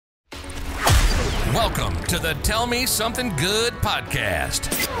Welcome to the Tell Me Something Good podcast,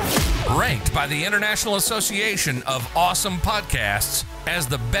 ranked by the International Association of Awesome Podcasts as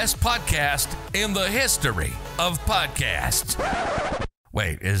the best podcast in the history of podcasts.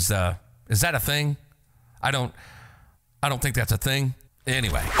 Wait, is that a thing? I don't think that's a thing.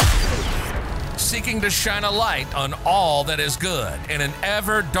 Anyway, seeking to shine a light on all that is good in an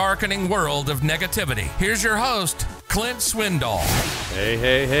ever-darkening world of negativity. Here's your host, Clint Swindall.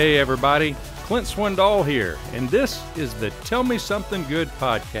 Hey, everybody. Clint Swindall here, and this is the Tell Me Something Good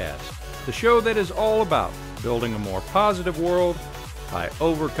podcast, the show that is all about building a more positive world by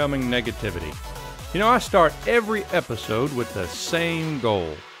overcoming negativity. You know, I start every episode with the same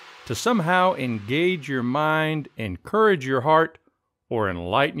goal, to somehow engage your mind, encourage your heart, or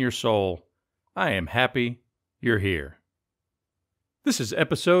enlighten your soul. I am happy you're here. This is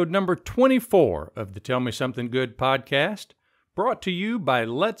episode number 24 of the Tell Me Something Good podcast, brought to you by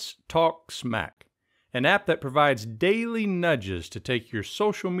Let's Talk Smack, an app that provides daily nudges to take your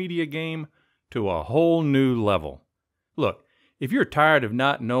social media game to a whole new level. Look, if you're tired of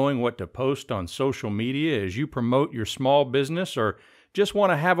not knowing what to post on social media as you promote your small business or just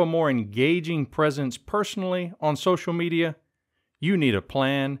want to have a more engaging presence personally on social media, you need a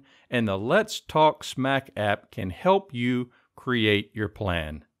plan, and the Let's Talk Smack app can help you create your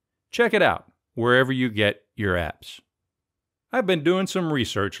plan. Check it out wherever you get your apps. I've been doing some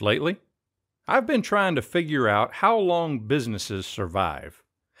research lately. I've been trying to figure out how long businesses survive.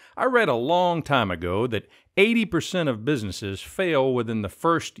 I read a long time ago that 80% of businesses fail within the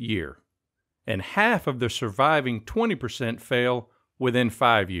first year, and half of the surviving 20% fail within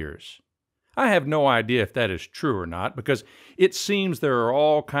 5 years. I have no idea if that is true or not, because it seems there are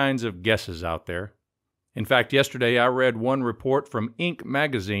all kinds of guesses out there. In fact, yesterday I read one report from Inc.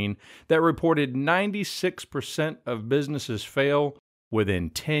 magazine that reported 96% of businesses fail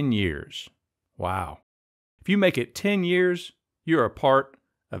within 10 years. Wow. If you make it 10 years, you're a part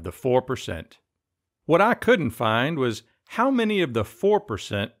of the 4%. What I couldn't find was how many of the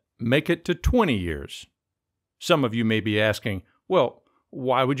 4% make it to 20 years. Some of you may be asking, well,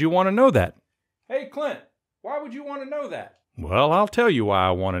 why would you want to know that? Hey, Clint, why would you want to know that? Well, I'll tell you why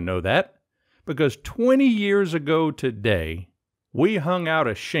I want to know that. Because 20 years ago today, we hung out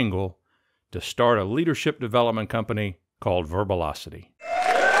a shingle to start a leadership development company called Verbalocity.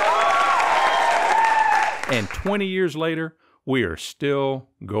 And 20 years later, we are still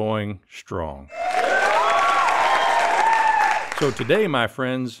going strong. So today, my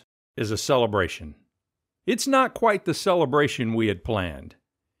friends, is a celebration. It's not quite the celebration we had planned.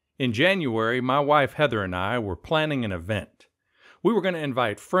 In January, my wife Heather and I were planning an event. We were going to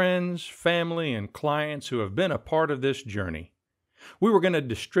invite friends, family, and clients who have been a part of this journey. We were going to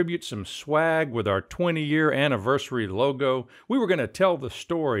distribute some swag with our 20-year anniversary logo. We were going to tell the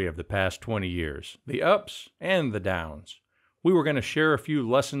story of the past 20 years, the ups and the downs. We were going to share a few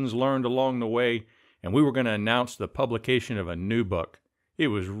lessons learned along the way, and we were going to announce the publication of a new book. It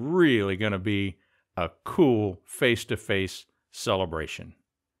was really going to be a cool face-to-face celebration.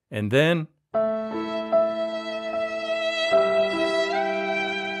 And then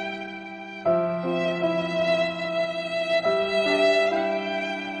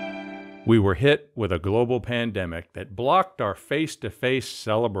we were hit with a global pandemic that blocked our face-to-face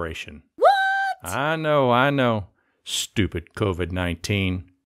celebration. What? I know. Stupid COVID-19.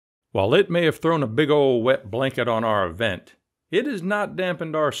 While it may have thrown a big old wet blanket on our event, it has not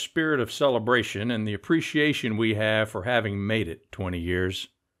dampened our spirit of celebration and the appreciation we have for having made it 20 years.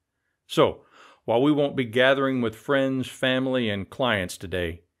 So, while we won't be gathering with friends, family, and clients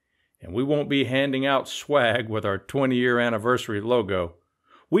today, and we won't be handing out swag with our 20-year anniversary logo,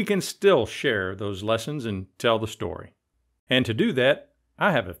 we can still share those lessons and tell the story. And to do that,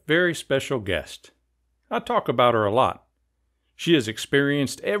 I have a very special guest. I talk about her a lot. She has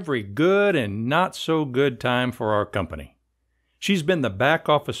experienced every good and not so good time for our company. She's been the back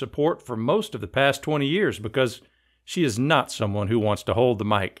office support for most of the past 20 years because she is not someone who wants to hold the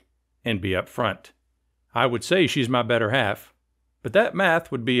mic and be up front. I would say she's my better half, but that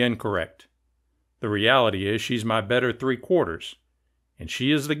math would be incorrect. The reality is she's my better 3/4. And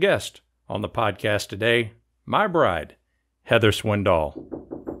she is the guest on the podcast today, my bride, Heather Swindall.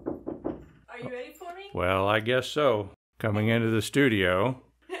 Are you ready for me? Well, I guess so. Coming into the studio.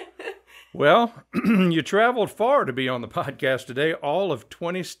 Well, you traveled far to be on the podcast today, all of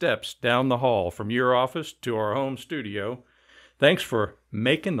 20 steps down the hall from your office to our home studio. Thanks for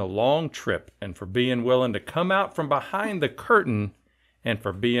making the long trip and for being willing to come out from behind the curtain and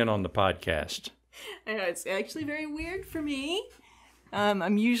for being on the podcast. I know, it's actually very weird for me.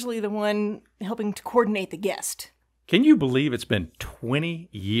 I'm usually the one helping to coordinate the guest. Can you believe it's been 20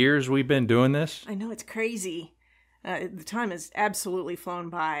 years we've been doing this? I know, it's crazy. The time has absolutely flown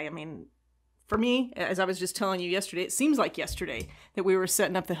by. I mean, for me, as I was just telling you yesterday, it seems like yesterday that we were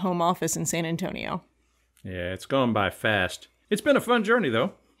setting up the home office in San Antonio. Yeah, it's gone by fast. It's been a fun journey,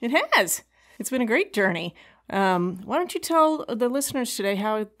 though. It has. It's been a great journey. Why don't you tell the listeners today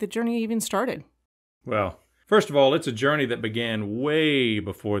how the journey even started? Well, first of all, it's a journey that began way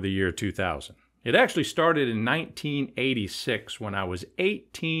before the year 2000. It actually started in 1986 when I was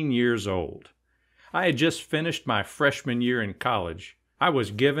 18 years old. I had just finished my freshman year in college. I was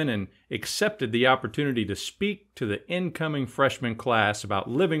given and accepted the opportunity to speak to the incoming freshman class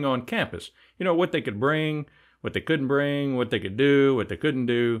about living on campus. You know, what they could bring, what they couldn't bring, what they could do, what they couldn't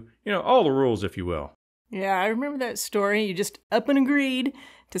do. You know, all the rules, if you will. Yeah, I remember that story. You just up and agreed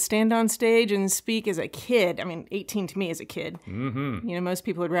to stand on stage and speak as a kid. I mean, 18 to me as a kid. Mm-hmm. You know, most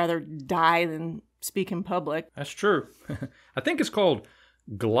people would rather die than speak in public. That's true. I think it's called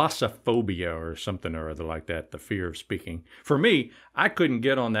glossophobia or something or other like that, the fear of speaking. For me, I couldn't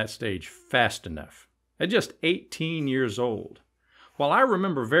get on that stage fast enough. At just 18 years old. While I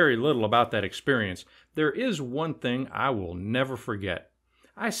remember very little about that experience, there is one thing I will never forget.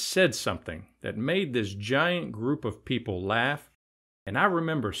 I said something that made this giant group of people laugh, and I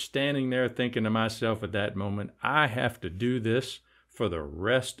remember standing there thinking to myself at that moment, I have to do this for the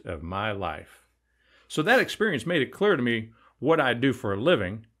rest of my life. So that experience made it clear to me what I'd do for a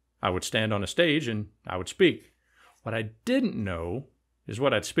living. I would stand on a stage and I would speak. What I didn't know is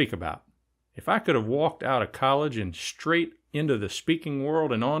what I'd speak about. If I could have walked out of college and straight into the speaking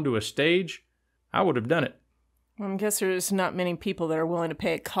world and onto a stage, I would have done it. I guess there's not many people that are willing to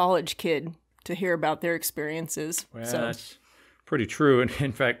pay a college kid to hear about their experiences. Well, so that's pretty true. And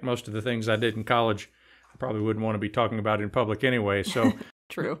in fact, most of the things I did in college, I probably wouldn't want to be talking about in public anyway. So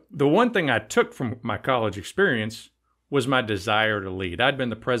true. The one thing I took from my college experience was my desire to lead. I'd been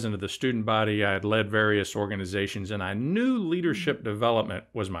the president of the student body. I had led various organizations, and I knew leadership development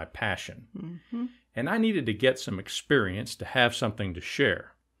was my passion. Mm-hmm. And I needed to get some experience to have something to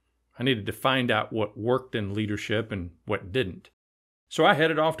share. I needed to find out what worked in leadership and what didn't. So I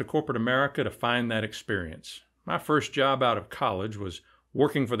headed off to corporate America to find that experience. My first job out of college was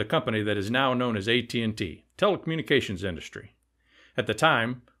working for the company that is now known as AT&T, telecommunications industry. At the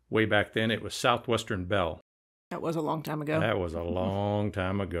time, way back then, it was Southwestern Bell. That was a long time ago. That was a long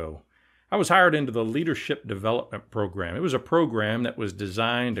time ago. I was hired into the Leadership Development Program. It was a program that was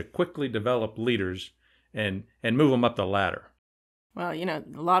designed to quickly develop leaders and move them up the ladder. Well, you know,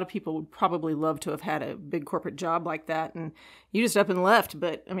 a lot of people would probably love to have had a big corporate job like that, and you just up and left.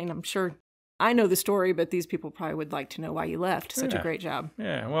 But, I mean, I'm sure I know the story, but these people probably would like to know why you left. Such a great job.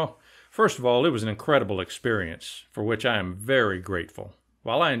 Yeah, well, first of all, it was an incredible experience for which I am very grateful.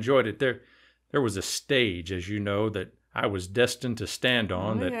 While I enjoyed it, there was a stage, as you know, that I was destined to stand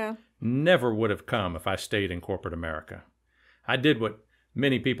on never would have come if I stayed in corporate America. I did what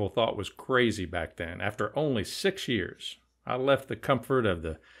many people thought was crazy back then. After only 6 years, I left the comfort of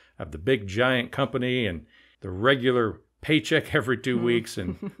the big giant company and the regular paycheck every 2 weeks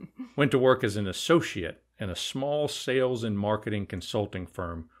and went to work as an associate in a small sales and marketing consulting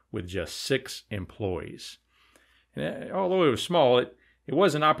firm with just 6 employees. And although it was small, it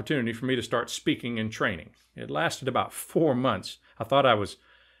was an opportunity for me to start speaking and training. It lasted about 4 months. I thought I was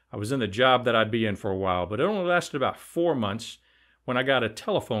in the job that I'd be in for a while, but it only lasted about 4 months when I got a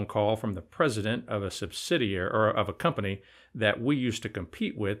telephone call from the president of a subsidiary or of a company that we used to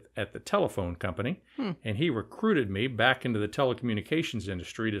compete with at the telephone company, and he recruited me back into the telecommunications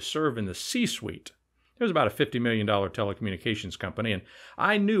industry to serve in the C-suite. It was about a $50 million telecommunications company, and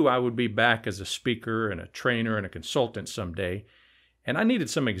I knew I would be back as a speaker and a trainer and a consultant someday, and I needed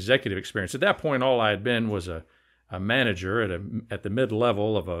some executive experience. At that point, all I had been was a manager at the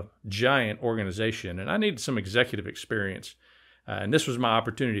mid-level of a giant organization, and I needed some executive experience. And this was my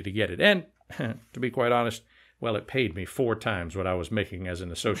opportunity to get it. And to be quite honest, well, it paid me 4 times what I was making as an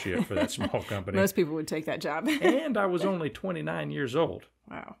associate for that small company. Most people would take that job. And I was only 29 years old.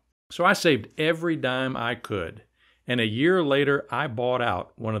 Wow. So I saved every dime I could. And a year later, I bought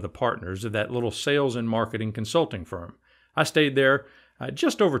out one of the partners of that little sales and marketing consulting firm. I stayed there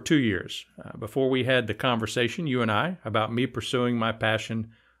just over 2 years before we had the conversation, you and I, about me pursuing my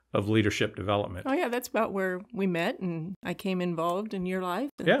passion of leadership development. Oh, yeah, that's about where we met, and I came involved in your life.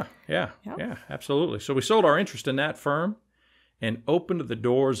 Yeah, absolutely. So we sold our interest in that firm and opened the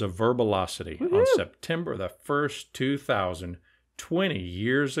doors of Verbalocity on September the 1st, 2000, 20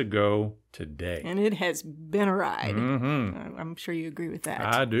 years ago today. And it has been a ride. Mm-hmm. I'm sure you agree with that.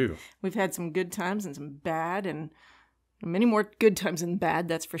 I do. We've had some good times and some bad, and Many more good times than bad,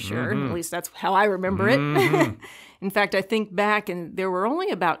 that's for sure. At least that's how I remember it. In fact, I think back, and there were only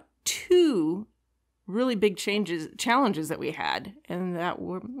about 2 really big challenges that we had, and that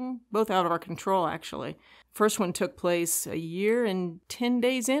were both out of our control, actually. First one took place a year and 10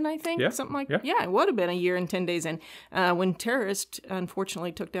 days in, I think, something like that. Yeah, it would have been a year and 10 days in, when terrorists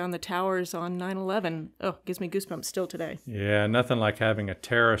unfortunately took down the towers on 9/11. Oh, gives me goosebumps still today. Yeah, nothing like having a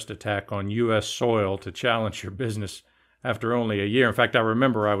terrorist attack on U.S. soil to challenge your business after only a year. In fact, I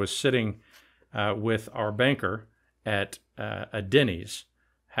remember I was sitting with our banker at a Denny's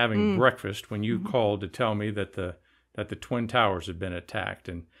having breakfast when you called to tell me that the Twin Towers had been attacked.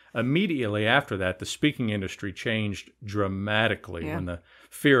 And immediately after that, the speaking industry changed dramatically when the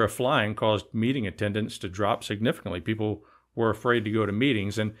fear of flying caused meeting attendance to drop significantly. People were afraid to go to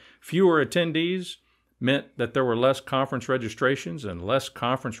meetings, and fewer attendees meant that there were less conference registrations, and less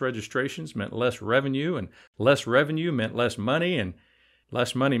conference registrations meant less revenue, and less revenue meant less money, and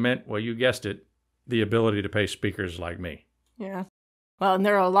less money meant, well, you guessed it, the ability to pay speakers like me. Yeah. Well, and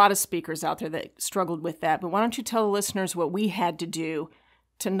there are a lot of speakers out there that struggled with that, but why don't you tell the listeners what we had to do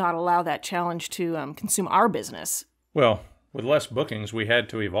to not allow that challenge to consume our business? Well, with less bookings, we had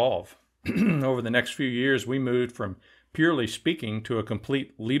to evolve. Over the next few years, we moved from purely speaking to a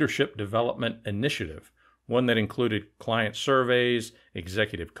complete leadership development initiative, one that included client surveys,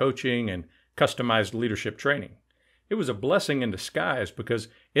 executive coaching, and customized leadership training. It was a blessing in disguise because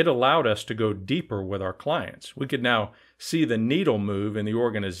it allowed us to go deeper with our clients. We could now see the needle move in the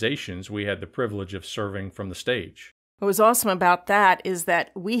organizations we had the privilege of serving from the stage. What was awesome about that is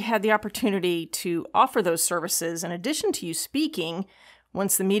that we had the opportunity to offer those services in addition to you speaking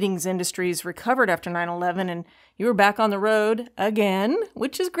once the meetings industries recovered after 9/11 and you were back on the road again,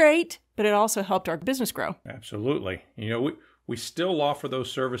 which is great, but it also helped our business grow. Absolutely. We still offer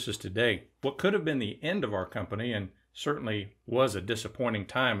those services today. What could have been the end of our company, and certainly was a disappointing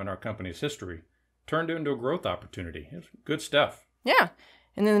time in our company's history, turned into a growth opportunity. It was good stuff. Yeah.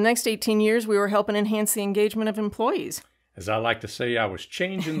 And in the next 18 years, we were helping enhance the engagement of employees. As I like to say, I was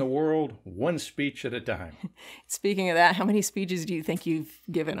changing the world one speech at a time. Speaking of that, how many speeches do you think you've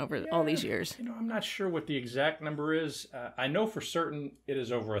given over all these years? I'm not sure what the exact number is. I know for certain it is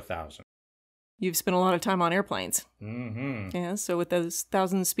over 1,000. You've spent a lot of time on airplanes. Yeah, so with those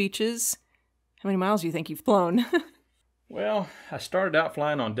 1,000 speeches, how many miles do you think you've flown? Well, I started out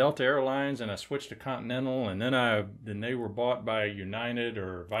flying on Delta Airlines, and I switched to Continental, and then they were bought by United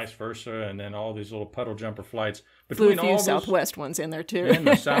or vice versa, and then all these little puddle jumper flights. Flew a few Southwest ones in there, too. And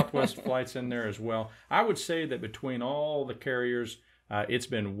the Southwest flights in there as well. I would say that between all the carriers, it's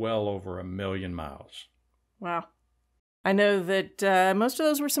been well over 1 million miles. Wow. I know that most of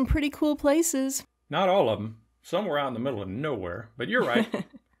those were some pretty cool places. Not all of them. Some were out in the middle of nowhere, but you're right.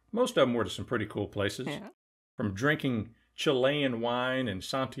 Most of them were to some pretty cool places. Yeah. From drinking Chilean wine in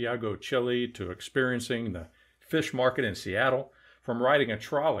Santiago, Chile, to experiencing the fish market in Seattle, from riding a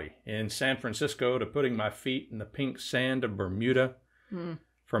trolley in San Francisco to putting my feet in the pink sand of Bermuda,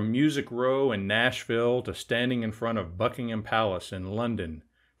 from Music Row in Nashville to standing in front of Buckingham Palace in London,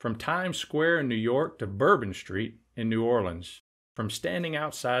 from Times Square in New York to Bourbon Street in New Orleans, from standing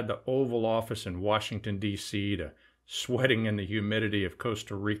outside the Oval Office in Washington, D.C. to sweating in the humidity of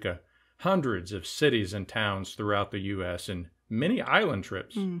Costa Rica, hundreds of cities and towns throughout the U.S., and many island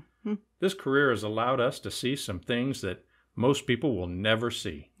trips. This career has allowed us to see some things that most people will never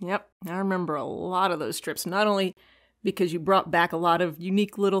see. Yep, I remember a lot of those trips, not only because you brought back a lot of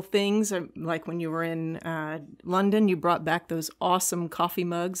unique little things, like when you were in London, you brought back those awesome coffee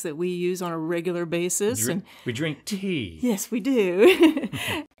mugs that we use on a regular basis. We drink tea. Yes, we do.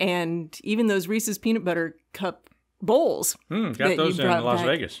 And even those Reese's Peanut Butter Cup bowls. Got those in Las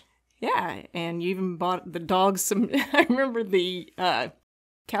Vegas. Yeah, and you even bought the dogs some. I remember the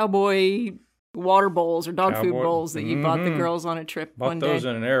cowboy water bowls or dog food bowls that you bought the girls on a trip one day. Bought those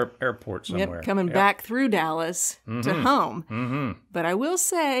in an airport somewhere. Yep, coming back through Dallas to home. But I will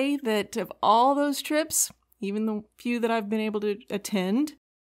say that of all those trips, even the few that I've been able to attend,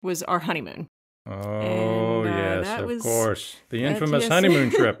 was our honeymoon. Oh, yes, of course. The infamous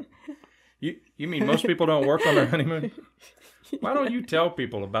honeymoon trip. You mean most people don't work on their honeymoon? Why don't you tell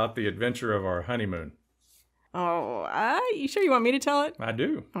people about the adventure of our honeymoon? Oh, you sure you want me to tell it? I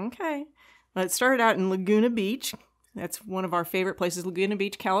do. Okay. Well, it started out in Laguna Beach. That's one of our favorite places, Laguna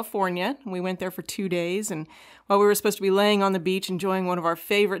Beach, California. We went there for 2 days, and while we were supposed to be laying on the beach enjoying one of our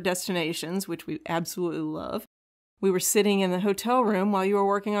favorite destinations, which we absolutely love, we were sitting in the hotel room while you were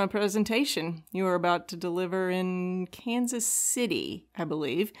working on a presentation you were about to deliver in Kansas City, I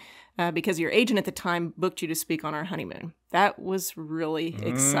believe, because your agent at the time booked you to speak on our honeymoon. That was really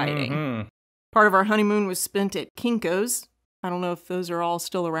exciting. Part of our honeymoon was spent at Kinko's. I don't know if those are all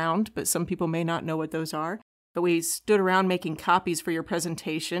still around, but some people may not know what those are. But we stood around making copies for your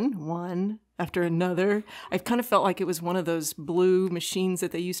presentation, one after another. I kind of felt like it was one of those blue machines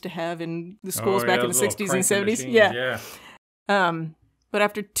that they used to have in the schools back in the 60s and 70s. Machines, yeah. But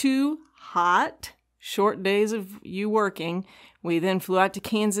after 2 hot, short days of you working, we then flew out to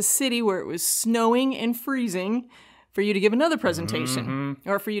Kansas City where it was snowing and freezing for you to give another presentation,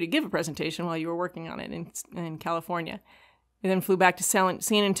 or for you to give a presentation while you were working on it in California. We then flew back to San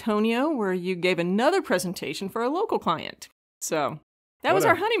Antonio where you gave another presentation for a local client. So that was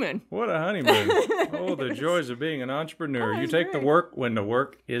our honeymoon. What a honeymoon. Oh, the joys of being an entrepreneur. You take the work when the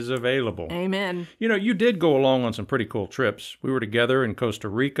work is available. Amen. You know, you did go along on some pretty cool trips. We were together in Costa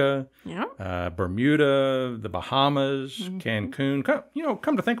Rica, Bermuda, the Bahamas, Cancun.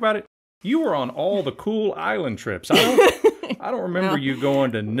 Come to think about it, you were on all the cool island trips. I don't remember you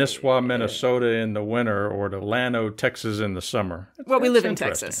going to Nisswa, Minnesota in the winter or to Llano, Texas in the summer. We live in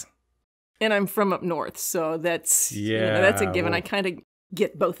Texas. And I'm from up north, so that's that's a given. I kind of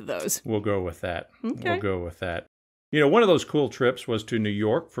get both of those. We'll go with that. Okay. We'll go with that. One of those cool trips was to New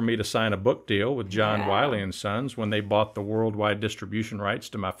York for me to sign a book deal with John Wiley & Sons when they bought the worldwide distribution rights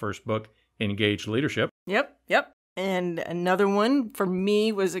to my first book, Engaged Leadership. Yep. And another one for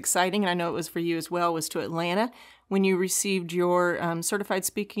me was exciting, and I know it was for you as well, was to Atlanta when you received your Certified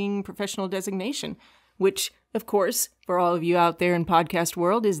Speaking Professional designation, which, of course, for all of you out there in podcast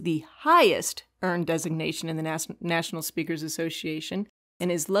world, is the highest earned designation in the National Speakers Association. And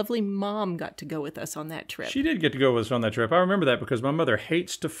his lovely mom got to go with us on that trip. She did get to go with us on that trip. I remember that because my mother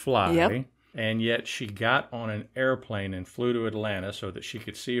hates to fly, and yet she got on an airplane and flew to Atlanta so that she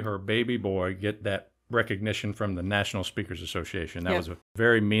could see her baby boy get that recognition from the National Speakers Association. That was a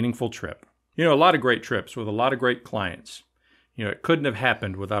very meaningful trip. A lot of great trips with a lot of great clients. It couldn't have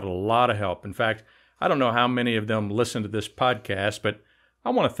happened without a lot of help. In fact, I don't know how many of them listen to this podcast, but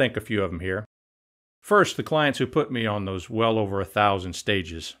I want to thank a few of them here. First, the clients who put me on those well over 1,000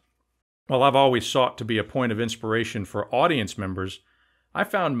 stages. While I've always sought to be a point of inspiration for audience members, I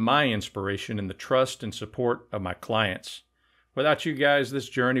found my inspiration in the trust and support of my clients. Without you guys, this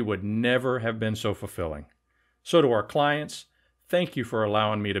journey would never have been so fulfilling. So to our clients, thank you for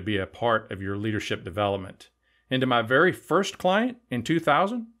allowing me to be a part of your leadership development. And to my very first client in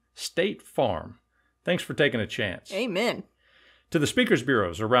 2000, State Farm, thanks for taking a chance. Amen. To the speakers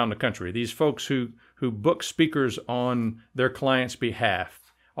bureaus around the country, these folks who book speakers on their clients'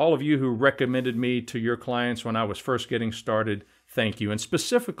 behalf, all of you who recommended me to your clients when I was first getting started, thank you. And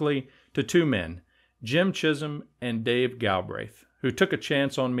specifically to 2 men, Jim Chisholm and Dave Galbraith, who took a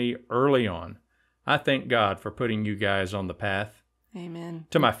chance on me early on. I thank God for putting you guys on the path. Amen.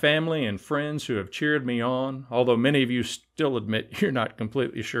 To my family and friends who have cheered me on, although many of you still admit you're not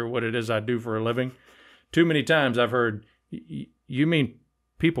completely sure what it is I do for a living. Too many times I've heard, you mean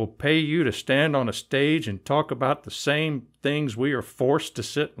people pay you to stand on a stage and talk about the same things we are forced to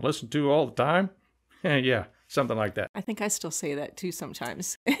sit and listen to all the time? Yeah, something like that. I think I still say that too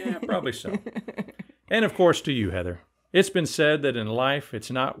sometimes. Yeah, probably so. And of course to you, Heather. It's been said that in life, it's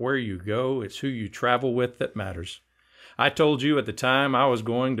not where you go, it's who you travel with that matters. I told you at the time I was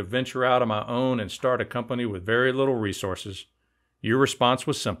going to venture out on my own and start a company with very little resources. Your response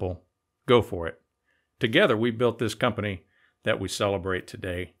was simple. Go for it. Together, we built this company that we celebrate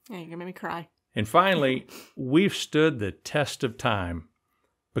today. Yeah, you're going to make me cry. And finally, we've stood the test of time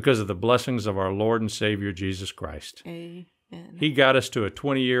because of the blessings of our Lord and Savior, Jesus Christ. Amen. He got us to a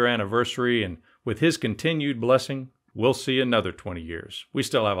 20-year anniversary, and with His continued blessing, we'll see another 20 years. We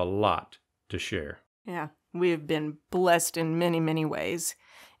still have a lot to share. Yeah, we have been blessed in many, many ways.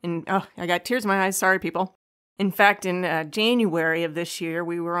 And, I got tears in my eyes. Sorry, people. In fact, in January of this year,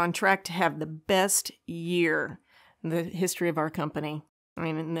 we were on track to have the best year in the history of our company. I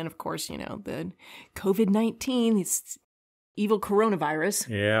mean, and then, of course, the COVID-19, this evil coronavirus.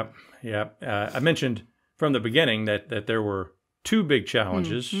 Yeah. I mentioned from the beginning that there were 2 big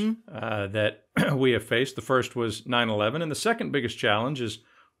challenges that we have faced. The first was 9/11, and the second biggest challenge is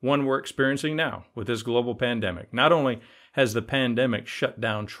one we're experiencing now with this global pandemic. Not only has the pandemic shut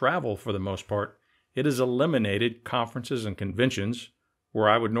down travel for the most part, it has eliminated conferences and conventions where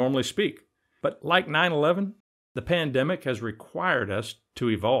I would normally speak. But like 9/11, the pandemic has required us to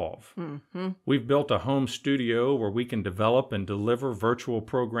evolve. We've built a home studio where we can develop and deliver virtual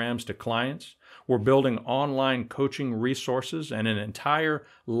programs to clients. We're building online coaching resources and an entire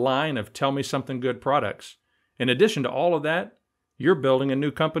line of Tell Me Something Good products. In addition to all of that, you're building a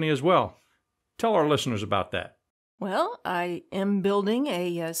new company as well. Tell our listeners about that. Well, I am building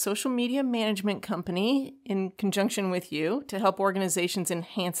a social media management company in conjunction with you to help organizations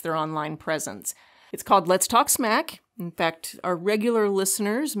enhance their online presence. It's called Let's Talk Smack. In fact, our regular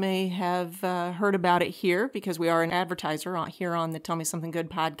listeners may have heard about it here because we are an advertiser here on the Tell Me Something Good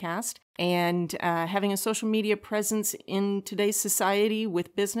podcast. And having a social media presence in today's society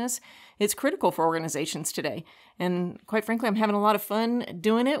with business, it's critical for organizations today. And quite frankly, I'm having a lot of fun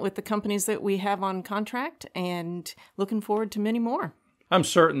doing it with the companies that we have on contract and looking forward to many more. I'm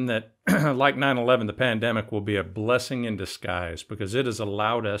certain that, like 9/11, the pandemic will be a blessing in disguise because it has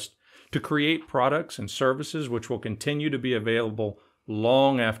allowed us to create products and services which will continue to be available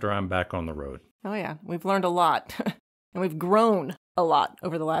long after I'm back on the road. Oh yeah, we've learned a lot. And we've grown a lot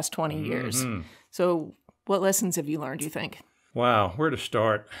over the last 20 years. So what lessons have you learned, you think? Wow, where to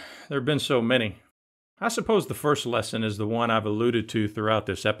start? There have been so many. I suppose the first lesson is the one I've alluded to throughout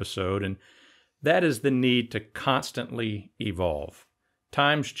this episode, and that is the need to constantly evolve.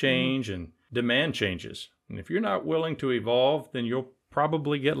 Times change and demand changes. And if you're not willing to evolve, then you'll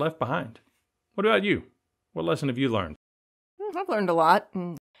probably get left behind. What about you? What lesson have you learned? I've learned a lot.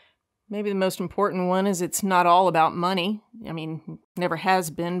 And maybe the most important one is it's not all about money. I mean, never has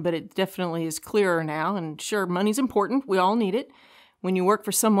been, but it definitely is clearer now. And sure, money's important. We all need it. When you work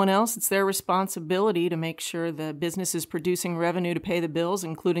for someone else, it's their responsibility to make sure the business is producing revenue to pay the bills,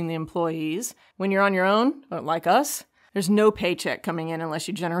 including the employees. When you're on your own, like us, there's no paycheck coming in unless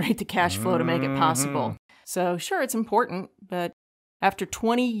you generate the cash flow to make it possible. So sure, it's important, but after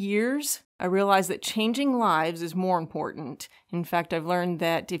 20 years, I realized that changing lives is more important. In fact, I've learned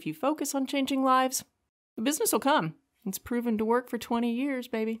that if you focus on changing lives, the business will come. It's proven to work for 20 years,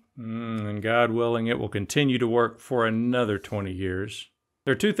 baby. And God willing, it will continue to work for another 20 years.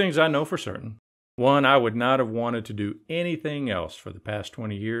 There are two things I know for certain. One, I would not have wanted to do anything else for the past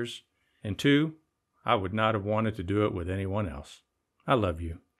 20 years. And two, I would not have wanted to do it with anyone else. I love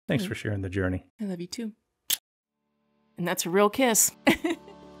you. Thanks for sharing the journey. I love you too. And that's a real kiss.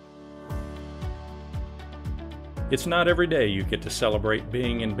 It's not every day you get to celebrate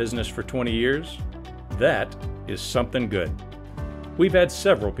being in business for 20 years. That is something good. We've had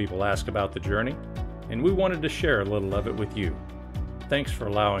several people ask about the journey, and we wanted to share a little of it with you. Thanks for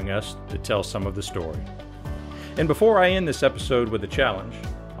allowing us to tell some of the story. And before I end this episode with a challenge,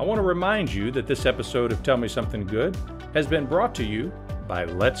 I want to remind you that this episode of Tell Me Something Good has been brought to you by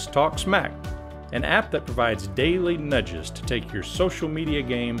Let's Talk Smack, an app that provides daily nudges to take your social media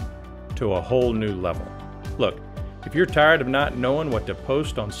game to a whole new level. Look, if you're tired of not knowing what to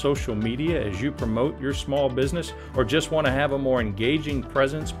post on social media as you promote your small business or just want to have a more engaging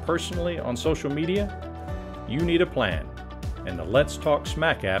presence personally on social media, you need a plan, and the Let's Talk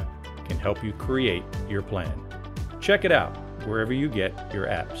Smack app can help you create your plan. Check it out wherever you get your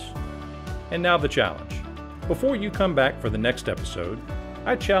apps. And now the challenge. Before you come back for the next episode,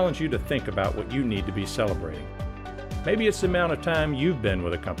 I challenge you to think about what you need to be celebrating. Maybe it's the amount of time you've been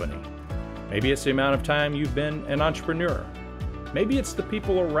with a company. Maybe it's the amount of time you've been an entrepreneur. Maybe it's the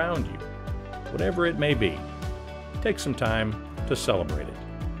people around you. Whatever it may be, take some time to celebrate it.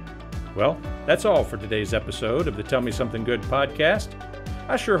 Well, that's all for today's episode of the Tell Me Something Good podcast.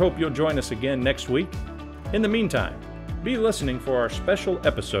 I sure hope you'll join us again next week. In the meantime, be listening for our special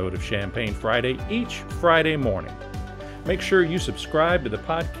episode of Champagne Friday each Friday morning. Make sure you subscribe to the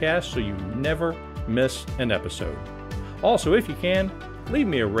podcast so you never miss an episode. Also, if you can, leave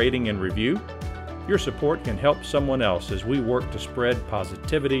me a rating and review. Your support can help someone else as we work to spread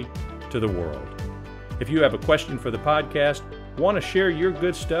positivity to the world. If you have a question for the podcast, want to share your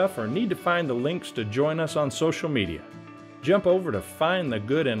good stuff, or need to find the links to join us on social media, jump over to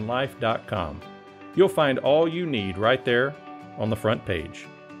findthegoodinlife.com. You'll find all you need right there on the front page.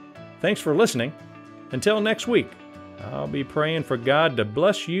 Thanks for listening. Until next week, I'll be praying for God to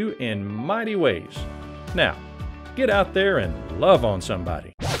bless you in mighty ways. Now, get out there and love on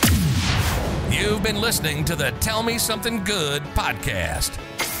somebody. You've been listening to the Tell Me Something Good podcast.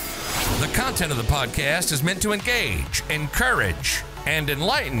 The content of the podcast is meant to engage, encourage, and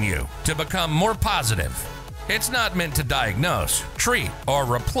enlighten you to become more positive. It's not meant to diagnose, treat, or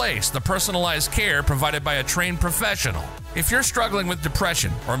replace the personalized care provided by a trained professional. If you're struggling with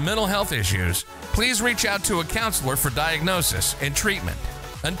depression or mental health issues, please reach out to a counselor for diagnosis and treatment.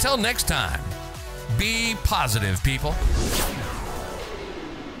 Until next time, be positive, people.